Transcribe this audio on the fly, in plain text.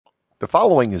The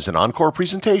following is an Encore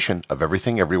presentation of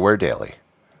Everything Everywhere Daily.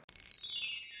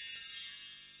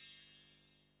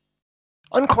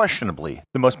 Unquestionably,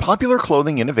 the most popular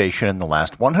clothing innovation in the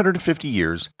last 150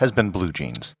 years has been blue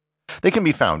jeans. They can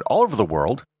be found all over the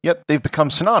world, yet they've become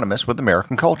synonymous with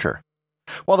American culture.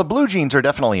 While the blue jeans are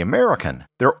definitely American,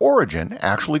 their origin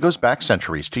actually goes back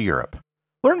centuries to Europe.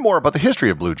 Learn more about the history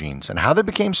of blue jeans and how they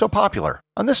became so popular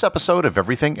on this episode of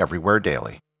Everything Everywhere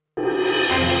Daily.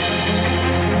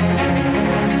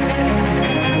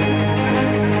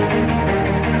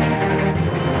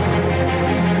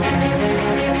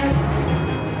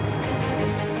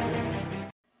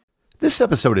 This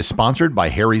episode is sponsored by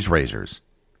Harry's Razors.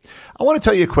 I want to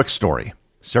tell you a quick story.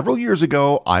 Several years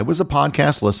ago, I was a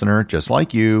podcast listener just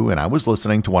like you, and I was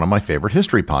listening to one of my favorite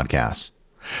history podcasts.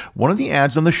 One of the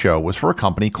ads on the show was for a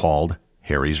company called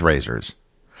Harry's Razors.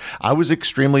 I was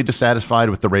extremely dissatisfied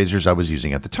with the razors I was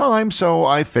using at the time, so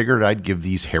I figured I'd give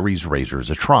these Harry's Razors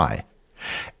a try.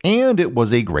 And it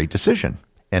was a great decision,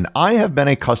 and I have been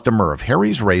a customer of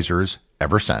Harry's Razors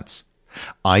ever since.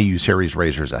 I use Harry's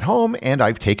Razors at home, and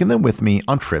I've taken them with me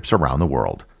on trips around the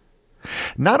world.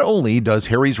 Not only does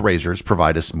Harry's Razors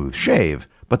provide a smooth shave,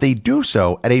 but they do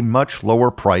so at a much lower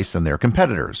price than their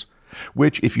competitors,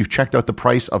 which, if you've checked out the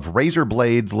price of razor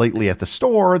blades lately at the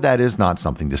store, that is not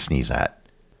something to sneeze at.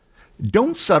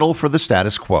 Don't settle for the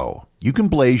status quo. You can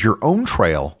blaze your own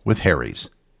trail with Harry's.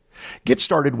 Get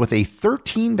started with a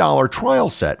 $13 trial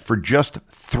set for just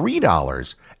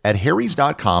 $3 at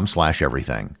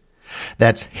harrys.com/everything.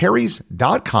 That's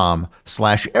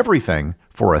harrys.com/everything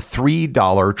for a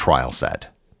 $3 trial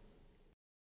set.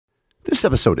 This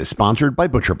episode is sponsored by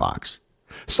ButcherBox.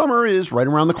 Summer is right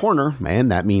around the corner, and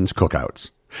that means cookouts.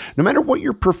 No matter what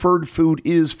your preferred food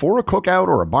is for a cookout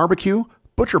or a barbecue,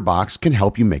 ButcherBox can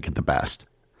help you make it the best.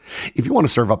 If you want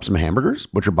to serve up some hamburgers,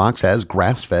 ButcherBox has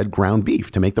grass-fed ground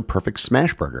beef to make the perfect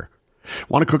smash burger.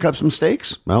 Want to cook up some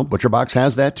steaks? Well, ButcherBox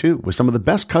has that too, with some of the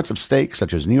best cuts of steak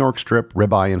such as New York strip,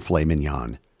 ribeye, and filet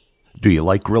mignon. Do you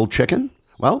like grilled chicken?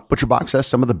 Well, ButcherBox has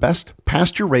some of the best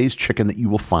pasture-raised chicken that you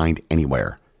will find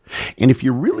anywhere. And if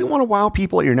you really want to wow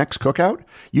people at your next cookout,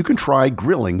 you can try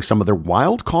grilling some of their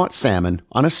wild-caught salmon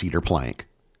on a cedar plank.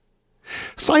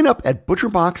 Sign up at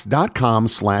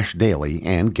butcherbox.com/daily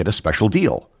and get a special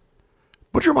deal.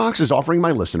 ButcherBox is offering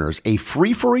my listeners a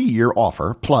free-for-a-year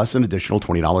offer plus an additional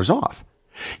 $20 off.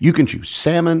 You can choose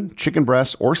salmon, chicken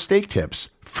breasts, or steak tips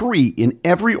free in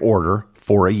every order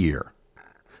for a year.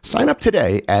 Sign up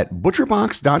today at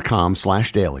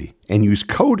butcherbox.com/daily and use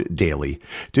code DAILY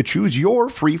to choose your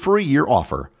free-for-a-year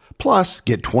offer, plus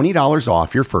get $20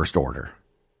 off your first order.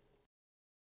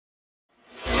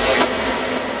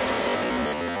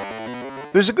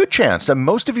 There's a good chance that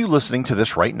most of you listening to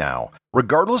this right now,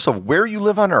 regardless of where you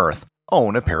live on Earth,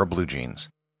 own a pair of blue jeans.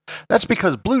 That's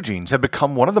because blue jeans have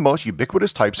become one of the most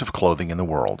ubiquitous types of clothing in the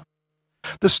world.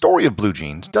 The story of blue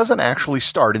jeans doesn't actually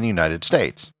start in the United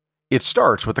States. It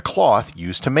starts with the cloth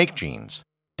used to make jeans,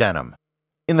 denim.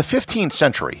 In the 15th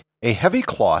century, a heavy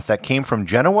cloth that came from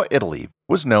Genoa, Italy,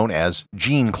 was known as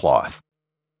jean cloth.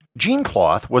 Jean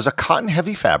cloth was a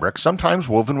cotton-heavy fabric, sometimes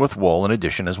woven with wool in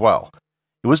addition as well.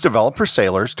 It was developed for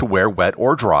sailors to wear wet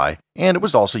or dry, and it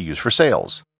was also used for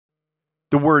sails.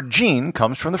 The word jean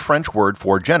comes from the French word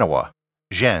for Genoa,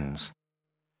 gens.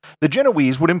 The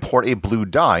Genoese would import a blue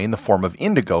dye in the form of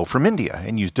indigo from India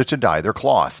and used it to dye their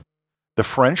cloth. The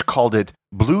French called it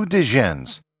bleu de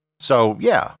gens. So,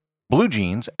 yeah, blue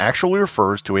jeans actually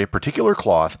refers to a particular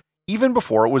cloth even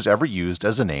before it was ever used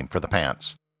as a name for the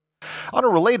pants. On a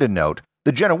related note,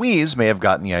 the Genoese may have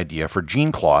gotten the idea for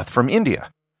jean cloth from India.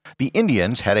 The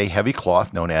Indians had a heavy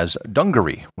cloth known as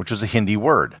dungaree, which is a Hindi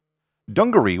word.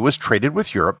 Dungaree was traded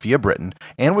with Europe via Britain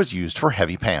and was used for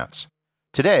heavy pants.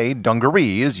 Today,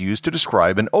 dungaree is used to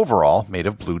describe an overall made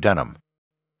of blue denim.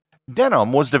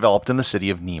 Denim was developed in the city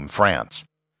of Nîmes, France.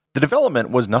 The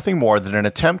development was nothing more than an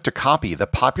attempt to copy the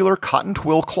popular cotton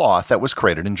twill cloth that was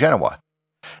created in Genoa.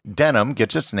 Denim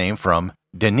gets its name from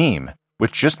denim,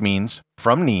 which just means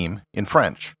from Nîmes in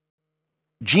French.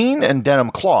 Jean and denim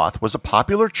cloth was a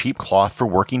popular cheap cloth for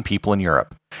working people in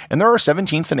Europe, and there are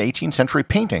 17th and 18th century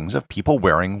paintings of people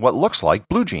wearing what looks like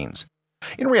blue jeans.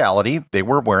 In reality, they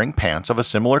were wearing pants of a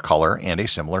similar color and a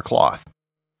similar cloth.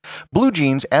 Blue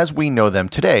jeans as we know them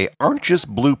today aren't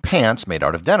just blue pants made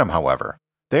out of denim, however.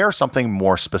 They are something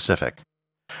more specific.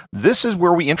 This is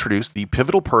where we introduce the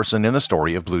pivotal person in the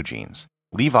story of blue jeans,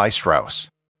 Levi Strauss.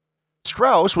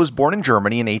 Strauss was born in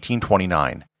Germany in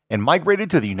 1829. And migrated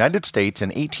to the United States in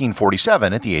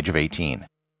 1847 at the age of 18.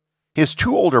 His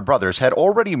two older brothers had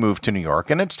already moved to New York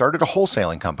and had started a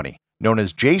wholesaling company known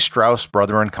as J. Strauss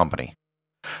Brother & Company.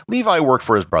 Levi worked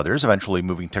for his brothers, eventually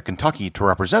moving to Kentucky to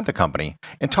represent the company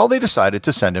until they decided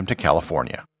to send him to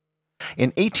California. In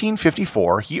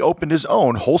 1854, he opened his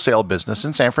own wholesale business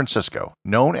in San Francisco,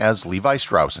 known as Levi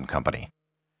Strauss & Company.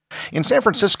 In San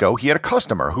Francisco, he had a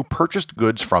customer who purchased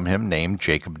goods from him named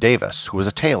Jacob Davis, who was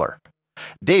a tailor.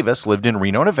 Davis lived in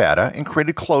Reno, Nevada, and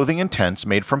created clothing and tents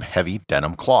made from heavy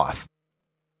denim cloth.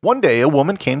 One day, a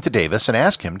woman came to Davis and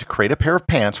asked him to create a pair of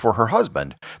pants for her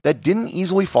husband that didn't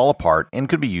easily fall apart and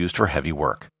could be used for heavy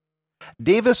work.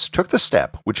 Davis took the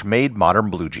step which made modern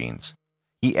blue jeans.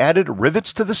 He added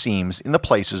rivets to the seams in the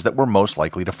places that were most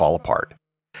likely to fall apart,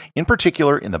 in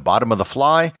particular in the bottom of the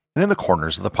fly and in the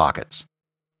corners of the pockets.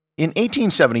 In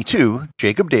 1872,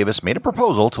 Jacob Davis made a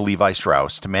proposal to Levi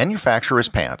Strauss to manufacture his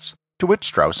pants, to which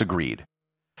Strauss agreed.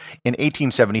 In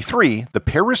 1873, the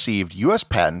pair received U.S.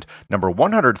 patent number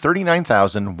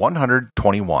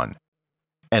 139,121,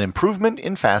 an improvement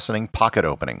in fastening pocket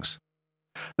openings.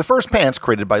 The first pants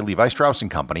created by Levi Strauss &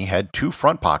 Company had 2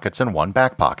 front pockets and 1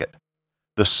 back pocket.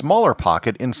 The smaller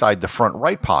pocket inside the front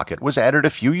right pocket was added a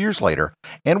few years later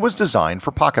and was designed for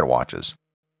pocket watches.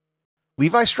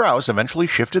 Levi Strauss eventually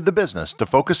shifted the business to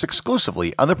focus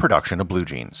exclusively on the production of blue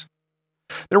jeans.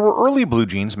 There were early blue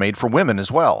jeans made for women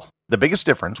as well. The biggest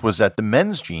difference was that the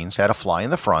men's jeans had a fly in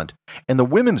the front and the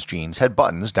women's jeans had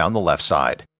buttons down the left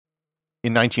side.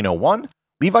 In 1901,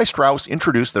 Levi Strauss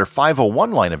introduced their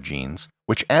 501 line of jeans,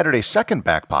 which added a second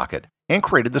back pocket and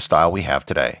created the style we have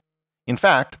today. In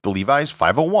fact, the Levi's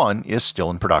 501 is still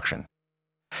in production.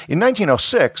 In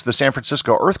 1906, the San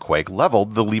Francisco earthquake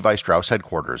leveled the Levi Strauss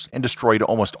headquarters and destroyed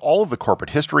almost all of the corporate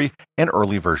history and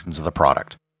early versions of the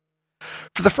product.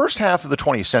 For the first half of the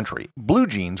 20th century, blue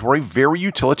jeans were a very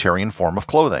utilitarian form of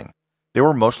clothing. They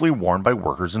were mostly worn by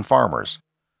workers and farmers.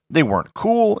 They weren't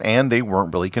cool, and they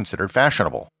weren't really considered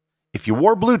fashionable. If you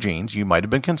wore blue jeans, you might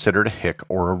have been considered a hick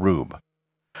or a rube.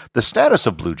 The status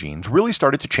of blue jeans really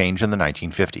started to change in the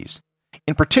 1950s.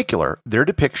 In particular, their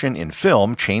depiction in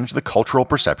film changed the cultural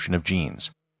perception of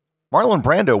jeans. Marlon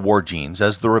Brando wore jeans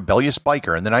as the rebellious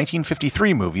biker in the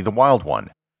 1953 movie The Wild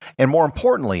One, and more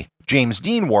importantly, James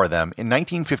Dean wore them in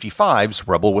 1955's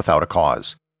Rebel Without a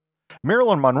Cause.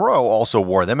 Marilyn Monroe also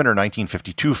wore them in her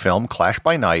 1952 film Clash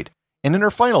by Night and in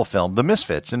her final film The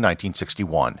Misfits in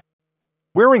 1961.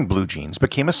 Wearing blue jeans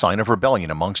became a sign of rebellion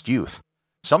amongst youth.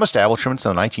 Some establishments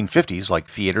in the 1950s, like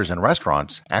theaters and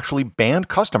restaurants, actually banned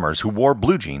customers who wore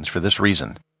blue jeans for this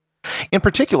reason. In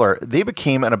particular, they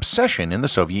became an obsession in the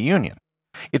Soviet Union.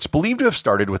 It's believed to have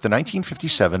started with the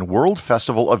 1957 World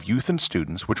Festival of Youth and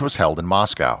Students, which was held in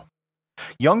Moscow.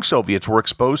 Young Soviets were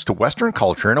exposed to Western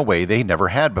culture in a way they never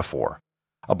had before.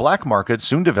 A black market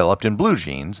soon developed in blue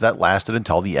jeans that lasted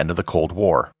until the end of the Cold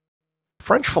War.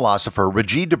 French philosopher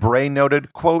Regis Debray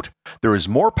noted, quote, "There is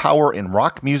more power in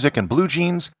rock music and blue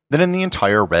jeans than in the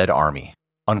entire Red Army,"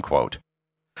 unquote.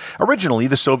 Originally,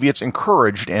 the Soviets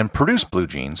encouraged and produced blue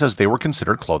jeans as they were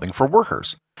considered clothing for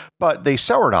workers, but they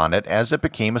soured on it as it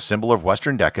became a symbol of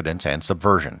Western decadence and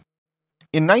subversion.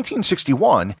 In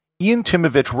 1961, Ian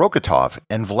Timovich Rokotov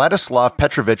and Vladislav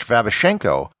Petrovich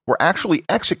Vavashenko were actually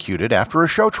executed after a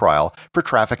show trial for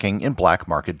trafficking in black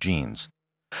market jeans.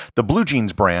 The blue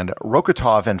jeans brand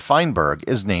Rokotov and Feinberg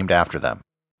is named after them.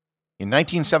 In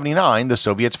 1979, the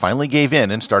Soviets finally gave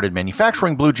in and started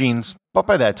manufacturing blue jeans, but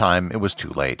by that time it was too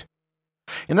late.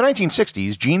 In the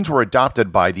 1960s, jeans were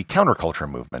adopted by the counterculture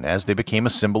movement as they became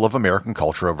a symbol of American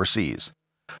culture overseas.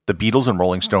 The Beatles and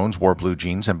Rolling Stones wore blue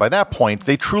jeans, and by that point,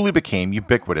 they truly became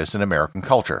ubiquitous in American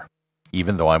culture.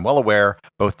 Even though I'm well aware,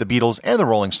 both the Beatles and the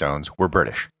Rolling Stones were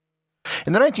British.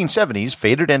 In the 1970s,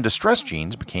 faded and distressed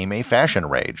jeans became a fashion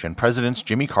rage, and Presidents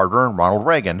Jimmy Carter and Ronald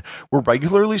Reagan were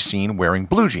regularly seen wearing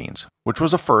blue jeans, which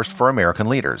was a first for American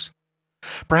leaders.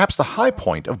 Perhaps the high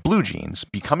point of blue jeans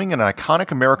becoming an iconic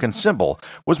American symbol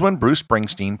was when Bruce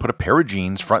Springsteen put a pair of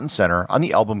jeans front and center on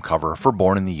the album cover for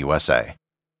Born in the USA.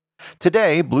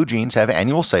 Today, blue jeans have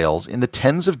annual sales in the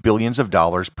tens of billions of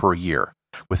dollars per year,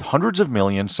 with hundreds of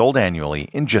millions sold annually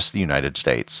in just the United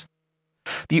States.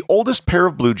 The oldest pair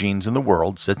of blue jeans in the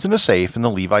world sits in a safe in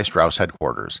the Levi Strauss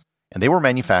headquarters, and they were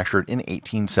manufactured in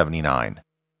 1879.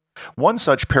 One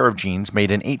such pair of jeans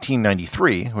made in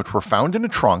 1893, which were found in a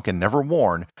trunk and never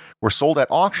worn, were sold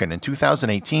at auction in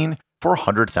 2018 for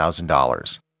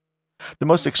 $100,000. The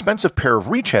most expensive pair of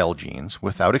retail jeans,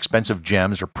 without expensive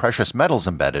gems or precious metals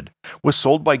embedded, was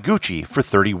sold by Gucci for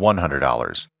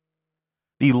 $3,100.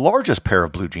 The largest pair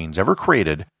of blue jeans ever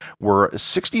created were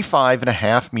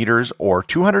 65.5 meters or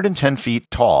 210 feet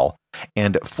tall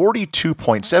and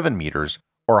 42.7 meters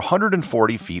or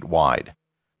 140 feet wide.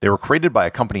 They were created by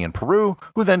a company in Peru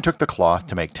who then took the cloth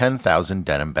to make 10,000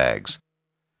 denim bags.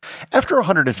 After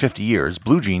 150 years,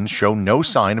 blue jeans show no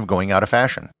sign of going out of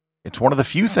fashion. It's one of the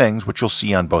few things which you'll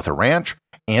see on both a ranch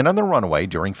and on the runway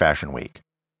during Fashion Week.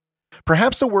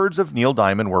 Perhaps the words of Neil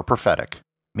Diamond were prophetic.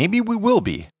 Maybe we will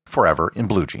be forever in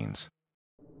blue jeans.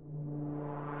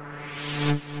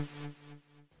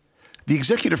 The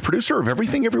executive producer of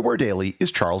Everything Everywhere Daily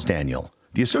is Charles Daniel.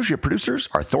 The associate producers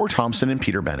are Thor Thompson and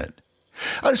Peter Bennett.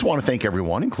 I just want to thank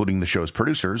everyone, including the show's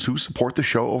producers, who support the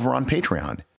show over on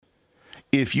Patreon.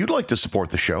 If you'd like to support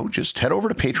the show, just head over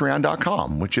to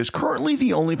patreon.com, which is currently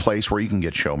the only place where you can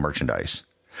get show merchandise.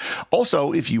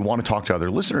 Also, if you want to talk to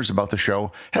other listeners about the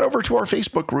show, head over to our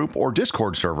Facebook group or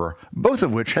Discord server, both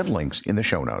of which have links in the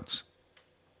show notes.